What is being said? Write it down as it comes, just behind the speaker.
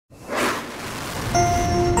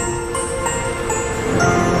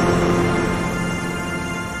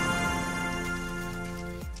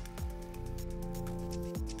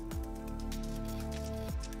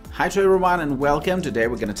Hi to everyone and welcome. Today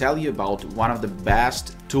we're going to tell you about one of the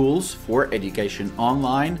best tools for education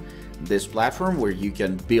online. This platform where you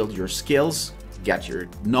can build your skills, get your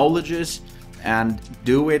knowledges, and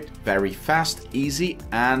do it very fast, easy,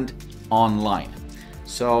 and online.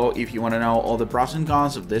 So if you want to know all the pros and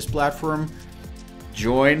cons of this platform,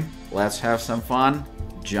 join, let's have some fun,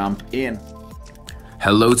 jump in.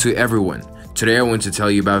 Hello to everyone. Today I want to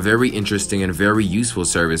tell you about a very interesting and very useful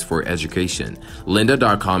service for education.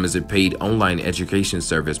 Lynda.com is a paid online education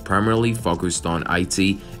service primarily focused on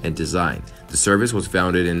IT and design. The service was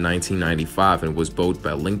founded in 1995 and was bought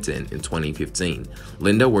by LinkedIn in 2015.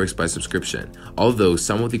 Lynda works by subscription. Although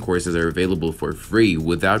some of the courses are available for free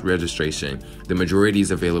without registration, the majority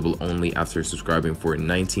is available only after subscribing for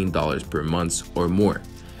 $19 per month or more.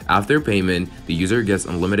 After payment, the user gets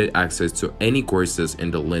unlimited access to any courses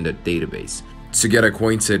in the Lynda database. To get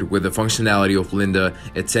acquainted with the functionality of Lynda,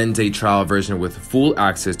 a 10-day trial version with full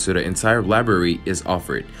access to the entire library is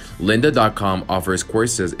offered. Lynda.com offers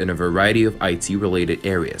courses in a variety of IT-related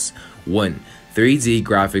areas. 1. 3D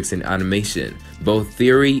graphics and animation, both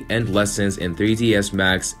theory and lessons in 3ds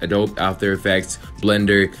Max, Adobe After Effects,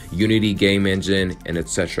 Blender, Unity game engine, and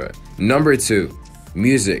etc. Number 2.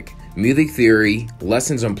 Music theory,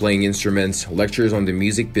 lessons on playing instruments, lectures on the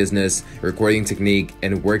music business, recording technique,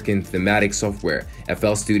 and work in thematic software,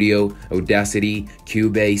 FL Studio, Audacity,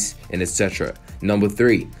 Cubase, and etc. Number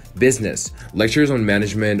 3. Business, lectures on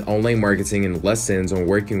management, online marketing, and lessons on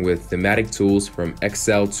working with thematic tools from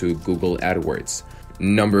Excel to Google AdWords.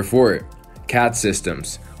 Number 4.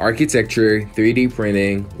 CAD-systems, architecture, 3D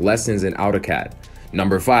printing, lessons in AutoCAD.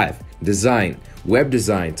 Number 5. Design, web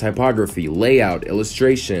design, typography, layout,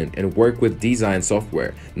 illustration, and work with design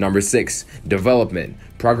software. Number 6. Development,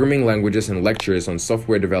 programming languages and lectures on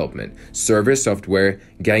software development, server software,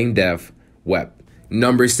 gamedev, web.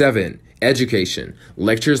 Number 7. Education,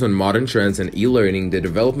 lectures on modern trends and e-learning, the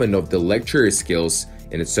development of the lecturer skills,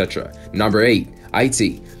 and etc. Number 8.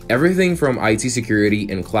 IT, everything from IT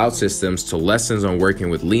security and cloud systems to lessons on working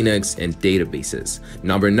with Linux and databases.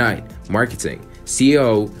 Number 9. Marketing,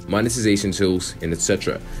 SEO, monetization tools, and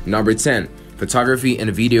etc. Number 10. Photography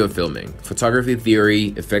and video filming, photography theory,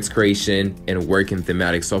 effects creation, and work in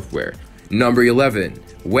thematic software. Number 11.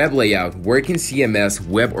 Web layout, work in CMS,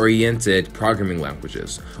 web-oriented programming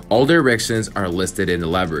languages. All directions are listed in the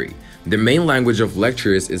library. The main language of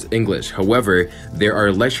lectures is English. However, there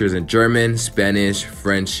are lectures in German, Spanish,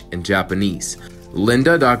 French, and Japanese.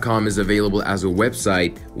 Lynda.com is available as a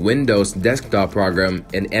website, Windows desktop program,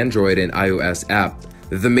 and Android and iOS app.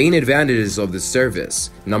 The main advantages of the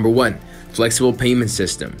service. Number 1. Flexible payment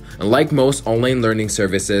system. Unlike most online learning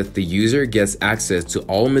services, the user gets access to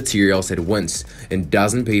all materials at once and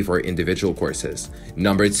doesn't pay for individual courses.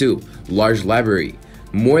 Number 2. Large library.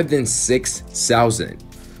 More than 6,000.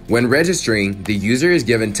 When registering, the user is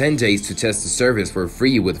given 10 days to test the service for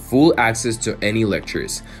free with full access to any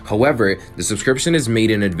lectures. However, the subscription is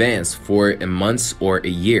made in advance for a month or a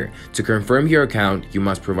year. To confirm your account, you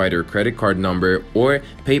must provide your credit card number or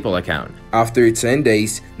PayPal account. After 10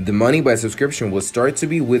 days, the money by subscription will start to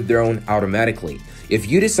be withdrawn automatically. If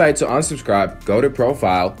you decide to unsubscribe, go to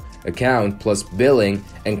Profile, Account plus Billing,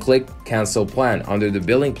 and click Cancel Plan under the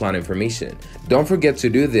billing plan information. Don't forget to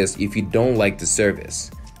do this if you don't like the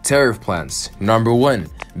service. Tariff plans. Number 1.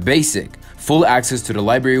 Basic, full access to the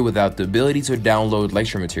library without the ability to download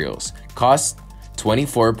lecture materials. Cost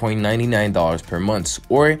 $24.99 per month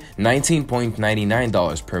or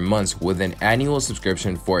 $19.99 per month with an annual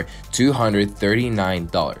subscription for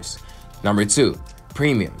 $239. Number 2.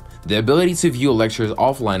 Premium, the ability to view lectures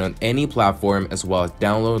offline on any platform as well as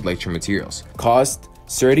download lecture materials. Cost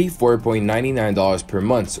 $34.99 per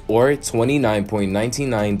month or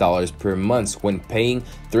 $29.99 per month when paying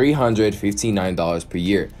 $359 per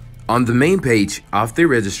year. On the main page, after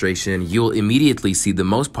registration, you'll immediately see the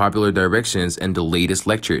most popular directions and the latest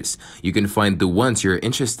lectures. You can find the ones you're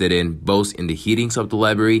interested in both in the headings of the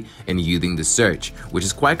library and using the search, which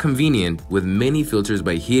is quite convenient with many filters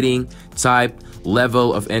by heading, type,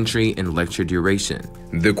 level of entry, and lecture duration.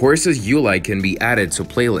 The courses you like can be added to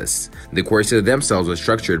playlists. The courses themselves are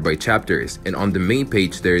structured by chapters, and on the main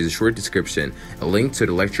page there is a short description, a link to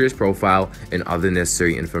the lecturer's profile, and other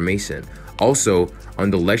necessary information. Also, on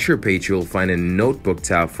the lecture page, you'll find a notebook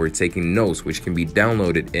tab for taking notes, which can be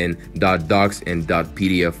downloaded in .docs and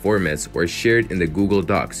 .pdf formats or shared in the Google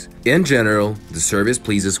Docs. In general, the service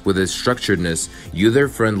pleases with its structuredness,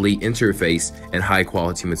 user-friendly interface, and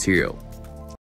high-quality material.